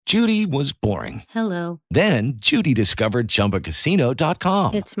Judy was boring. Hello. Then Judy discovered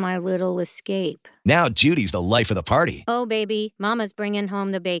ChumbaCasino.com. It's my little escape. Now Judy's the life of the party. Oh, baby, mama's bringing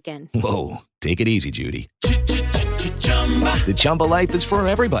home the bacon. Whoa, take it easy, Judy. The Chumba life is for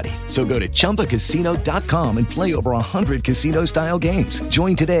everybody. So go to ChumbaCasino.com and play over 100 casino-style games.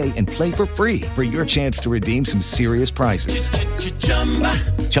 Join today and play for free for your chance to redeem some serious prizes.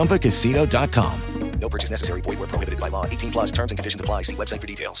 ChumbaCasino.com. No purchase necessary. Void where prohibited by law. 18 plus terms and conditions apply. See website for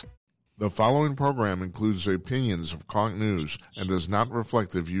details. The following program includes the opinions of Conch News and does not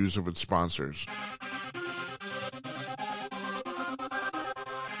reflect the views of its sponsors.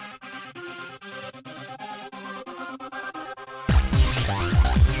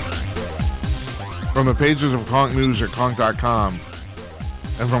 From the pages of Conch News at Conch.com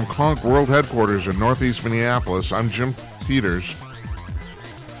and from Conch World Headquarters in Northeast Minneapolis, I'm Jim Peters,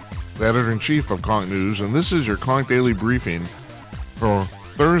 the editor-in-chief of Conch News, and this is your Conch Daily Briefing for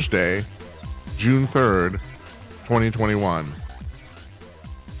Thursday, June 3rd, 2021.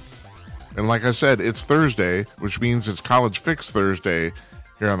 And like I said, it's Thursday, which means it's College Fix Thursday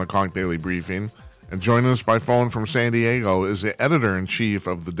here on the Conch Daily Briefing. And joining us by phone from San Diego is the editor-in-chief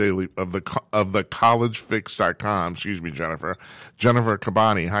of the collegefix.com. Excuse me, Jennifer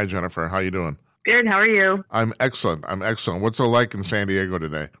Kabani. Hi, Jennifer. How you doing? Good. How are you? I'm excellent. What's it like in San Diego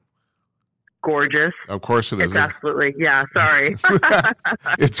today? Gorgeous. Of course it is. It's absolutely, yeah, sorry.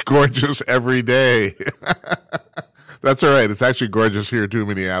 It's gorgeous every day. That's all right. It's actually gorgeous here too,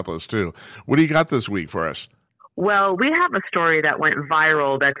 Minneapolis too. What do you got this week for us? Well, we have a story that went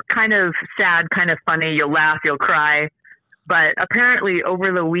viral that's kind of sad, kind of funny. You'll laugh, you'll cry. But apparently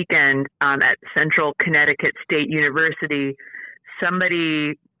over the weekend at Central Connecticut State University,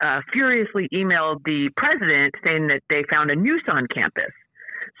 somebody furiously emailed the president saying that they found a noose on campus.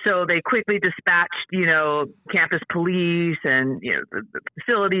 So they quickly dispatched, campus police and, the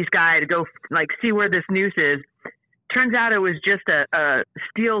facilities guy to go see where this noose is. Turns out it was just a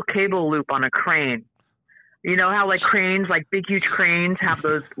steel cable loop on a crane. You know how cranes, big, huge cranes have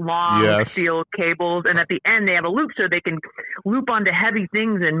those long steel cables, and at the end they have a loop so they can loop onto heavy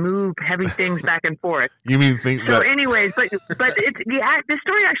things and move heavy things back and forth. You mean anyways, but it's the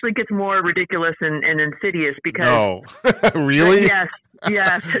story actually gets more ridiculous and insidious because really? Yes,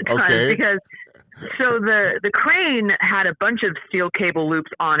 it does. Okay. Because so the crane had a bunch of steel cable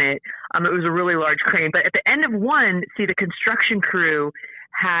loops on it. It was a really large crane, but at the end of one, the construction crew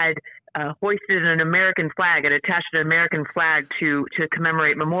had hoisted an American flag and attached an American flag to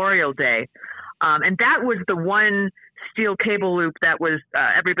commemorate Memorial Day. And that was the one steel cable loop that was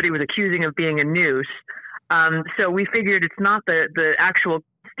everybody was accusing of being a noose. So we figured it's not the actual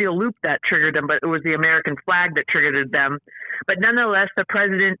steel loop that triggered them, but it was the American flag that triggered them. But nonetheless, the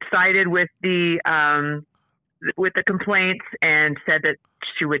president sided with the complaints and said that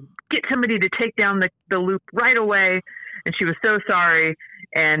she would get somebody to take down the loop right away. And she was so sorry.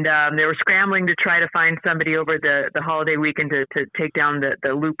 And they were scrambling to try to find somebody over the holiday weekend to take down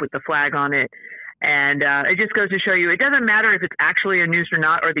the loop with the flag on it. And it just goes to show you, it doesn't matter if it's actually a noose or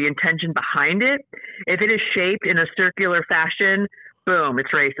not or the intention behind it. If it is shaped in a circular fashion, boom, it's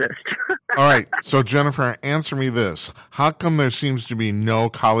racist. All right. So, Jennifer, answer me this. How come there seems to be no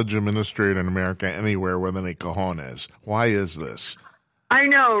college administrator in America anywhere with any cojones? Why is this? I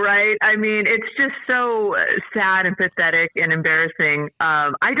know, right? I mean, it's just so sad and pathetic and embarrassing.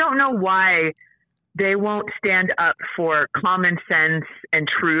 I don't know why they won't stand up for common sense and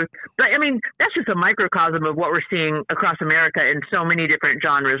truth. But I mean, that's just a microcosm of what we're seeing across America in so many different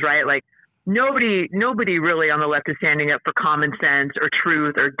genres, right? Nobody really on the left is standing up for common sense or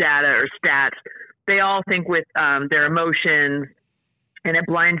truth or data or stats. They all think with their emotions, and it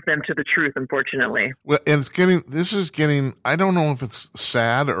blinds them to the truth, unfortunately. Well, and this is getting, I don't know if it's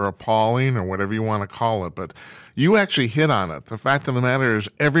sad or appalling or whatever you want to call it, but you actually hit on it. The fact of the matter is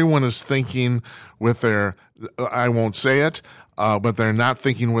everyone is thinking with their, I won't say it, but they're not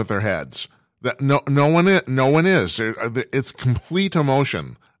thinking with their heads. No one is. It's complete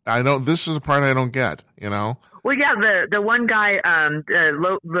emotion. This is the part I don't get, Well, yeah, the one guy,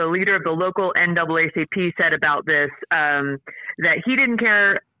 the leader of the local NAACP said about this, that he didn't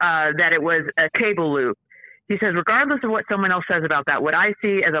care that it was a cable loop. He says, regardless of what someone else says about that, what I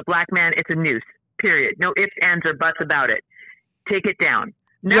see as a black man, it's a noose, period. No ifs, ands, or buts about it. Take it down.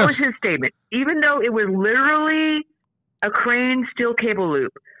 That was his statement. Even though it was literally a crane steel cable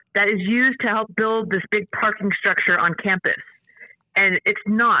loop that is used to help build this big parking structure on campus. And it's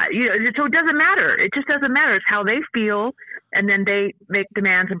not, so it doesn't matter. It just doesn't matter. It's how they feel. And then they make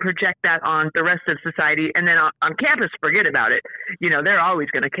demands and project that on the rest of society. And then on campus, forget about it. They're always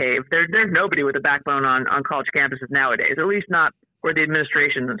going to cave. There's nobody with a backbone on college campuses nowadays, at least not where the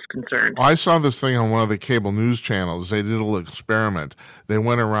administration is concerned. I saw this thing on one of the cable news channels. They did a little experiment. They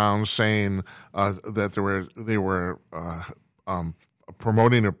went around saying that they were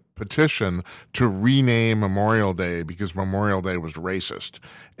promoting a petition to rename Memorial Day because Memorial Day was racist.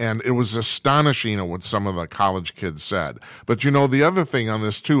 And it was astonishing at what some of the college kids said. But the other thing on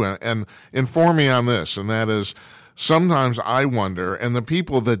this too, and inform me on this, and that is sometimes I wonder, and the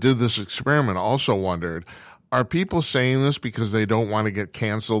people that did this experiment also wondered, are people saying this because they don't want to get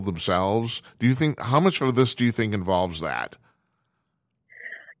canceled themselves? How much of this do you think involves that?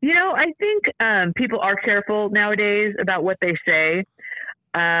 I think people are careful nowadays about what they say.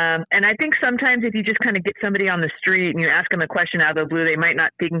 And I think sometimes if you just kind of get somebody on the street and you ask them a question out of the blue, they might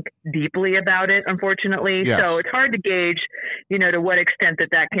not think deeply about it, unfortunately. Yes. So it's hard to gauge, to what extent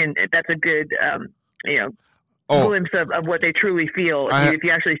that's a good, glimpse of what they truly feel if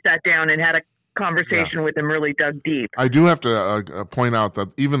you actually sat down and had a conversation with them, really dug deep. I do have to point out that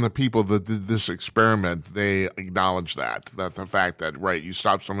even the people that did this experiment, they acknowledge that the fact that, right, you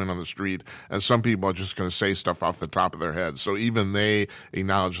stop someone on the street and some people are just going to say stuff off the top of their heads. So even they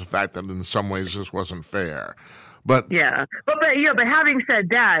acknowledge the fact that in some ways this wasn't fair. But having said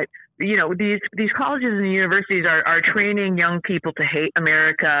that, these colleges and universities are training young people to hate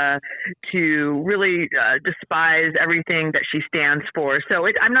America, to really despise everything that she stands for. So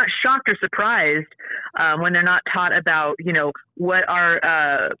I'm not shocked or surprised when they're not taught about, what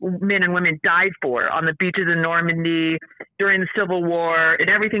our men and women died for on the beaches in Normandy, during the Civil War, and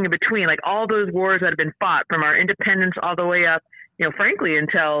everything in between, like all those wars that have been fought from our independence all the way up, frankly,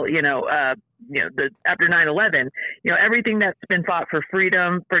 until, after 9/11, everything that's been fought for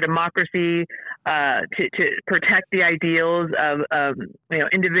freedom, for democracy, to protect the ideals of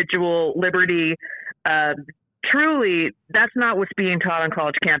individual liberty. Truly, that's not what's being taught on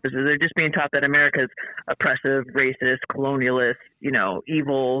college campuses. They're just being taught that America's oppressive, racist, colonialist,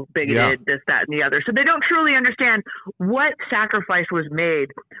 evil, bigoted, this, that, and the other. So they don't truly understand what sacrifice was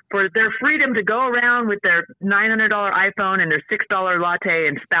made for their freedom to go around with their $900 iPhone and their $6 latte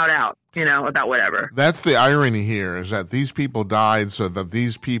and spout out, about whatever. That's the irony here, is that these people died so that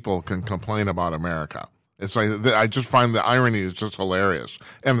these people can complain about America. It's like, I just find the irony is just hilarious,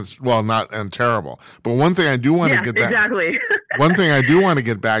 and it's and terrible. But one thing I do want to get back. Exactly. One thing I do want to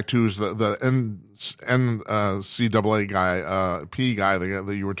get back to is the NCAA guy, P guy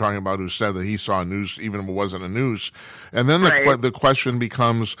that you were talking about, who said that he saw a noose even if it wasn't a noose, and then the question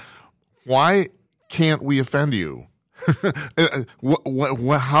becomes, why can't we offend you?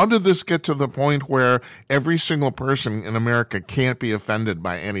 How did this get to the point where every single person in America can't be offended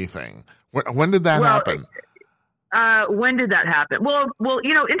by anything? When did that happen? When did that happen? Well,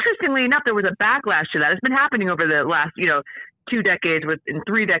 interestingly enough, there was a backlash to that. It's been happening over the last, 2 decades, in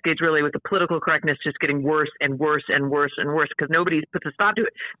 3 decades, really, with the political correctness just getting worse and worse and worse and worse because nobody puts a stop to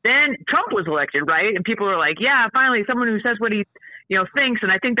it. Then Trump was elected, right? And people were like, yeah, finally, someone who says what he thinks.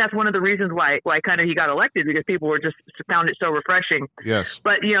 And I think that's one of the reasons why kind of he got elected, because people were just found it so refreshing. Yes.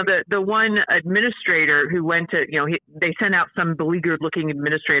 But, the one administrator who went to, they sent out some beleaguered looking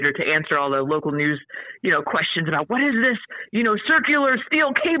administrator to answer all the local news, questions about what is this, circular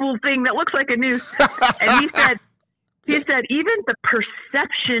steel cable thing that looks like a noose. And he said, even the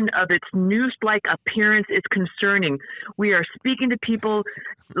perception of its noose-like appearance is concerning. We are speaking to people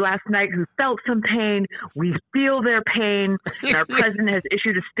last night who felt some pain. We feel their pain. And our president has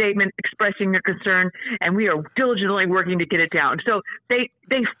issued a statement expressing their concern, and we are diligently working to get it down. So they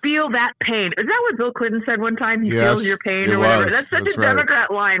feel that pain. Is that what Bill Clinton said one time? He feels your pain or whatever. That's such a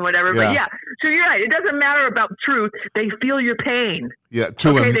Democrat line, whatever. Yeah. But yeah, so you're right. It doesn't matter about truth. They feel your pain. Yeah,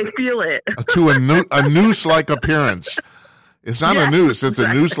 they feel it. To a noose-like appearance. It's not a noose. It's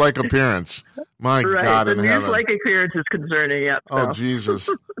a noose-like appearance. My God in heaven. The noose-like appearance is concerning, yeah. Oh, Jesus.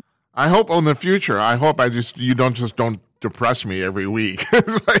 I hope in the future, you don't depress me every week.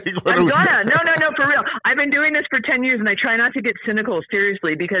 It's like, I'm gonna. No, for real. I've been doing this for 10 years, and I try not to get cynical,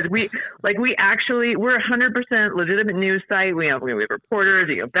 seriously, because we're 100% legitimate news site. We have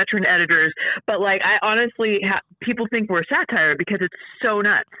reporters, veteran editors, but I honestly, people think we're satire because it's so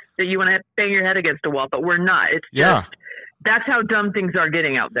nuts that you want to bang your head against a wall, but we're not. It's just, that's how dumb things are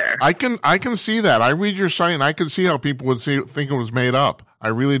getting out there. I can see that. I read your site, and I can see how people would think it was made up. I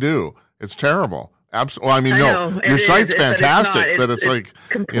really do. It's terrible. Absolutely. Your site's fantastic, but it's like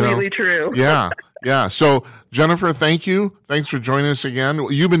completely true. Yeah. So, Jennifer, thank you. Thanks for joining us again.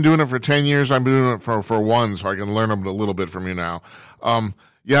 You've been doing it for 10 years. I've been doing it for 1, so I can learn a little bit from you now.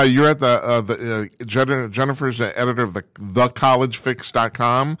 You're at Jennifer's the editor of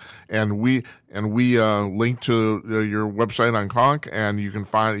thecollegefix.com, and we link to your website on Conk, and you can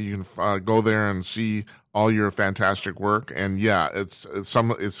go there and see all your fantastic work. And yeah, it's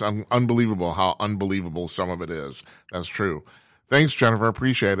unbelievable how unbelievable some of it is. That's true. Thanks, Jennifer.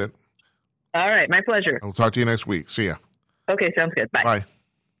 Appreciate it. All right. My pleasure. I'll talk to you next week. See ya. Okay. Sounds good. Bye. Bye.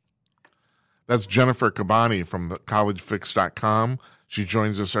 That's Jennifer Cabani from thecollegefix.com. She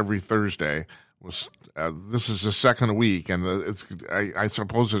joins us every Thursday. This is the second week, and I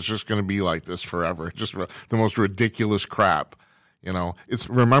suppose it's just going to be like this forever. Just the most ridiculous crap.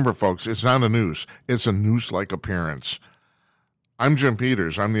 Remember, folks, it's not a noose. It's a noose-like appearance. I'm Jim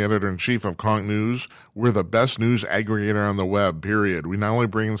Peters. I'm the editor-in-chief of Conk News. We're the best news aggregator on the web, period. We not only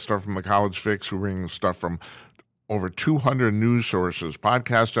bring stuff from the College Fix, we bring stuff from over 200 news sources,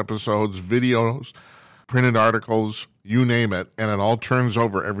 podcast episodes, videos, printed articles, you name it, and it all turns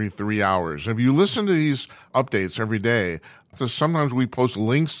over every 3 hours. If you listen to these updates every day, so sometimes we post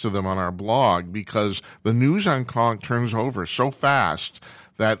links to them on our blog because the news on Conk turns over so fast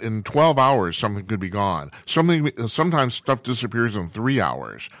that in 12 hours something could be gone. Sometimes stuff disappears in 3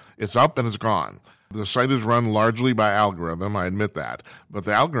 hours. It's up and it's gone. The site is run largely by algorithm, I admit that, but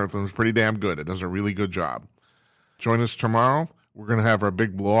the algorithm is pretty damn good. It does a really good job. Join us tomorrow. We're going to have our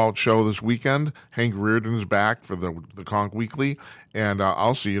big blowout show this weekend. Hank Reardon's back for the Conk Weekly, and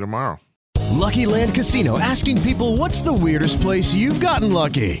I'll see you tomorrow. Lucky Land Casino, asking people, what's the weirdest place you've gotten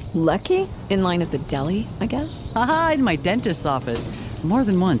lucky? Lucky? In line at the deli, I guess? Aha, in my dentist's office. More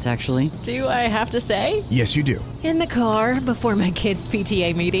than once, actually. Do I have to say? Yes, you do. In the car before my kids'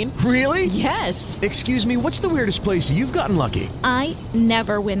 PTA meeting. Really? Yes. Excuse me, what's the weirdest place you've gotten lucky? I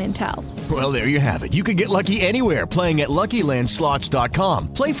never win and tell. Well, there you have it. You can get lucky anywhere, playing at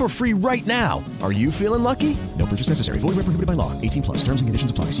LuckyLandSlots.com. Play for free right now. Are you feeling lucky? No purchase necessary. Void where prohibited by law. 18+. Terms and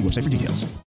conditions apply. See website for details.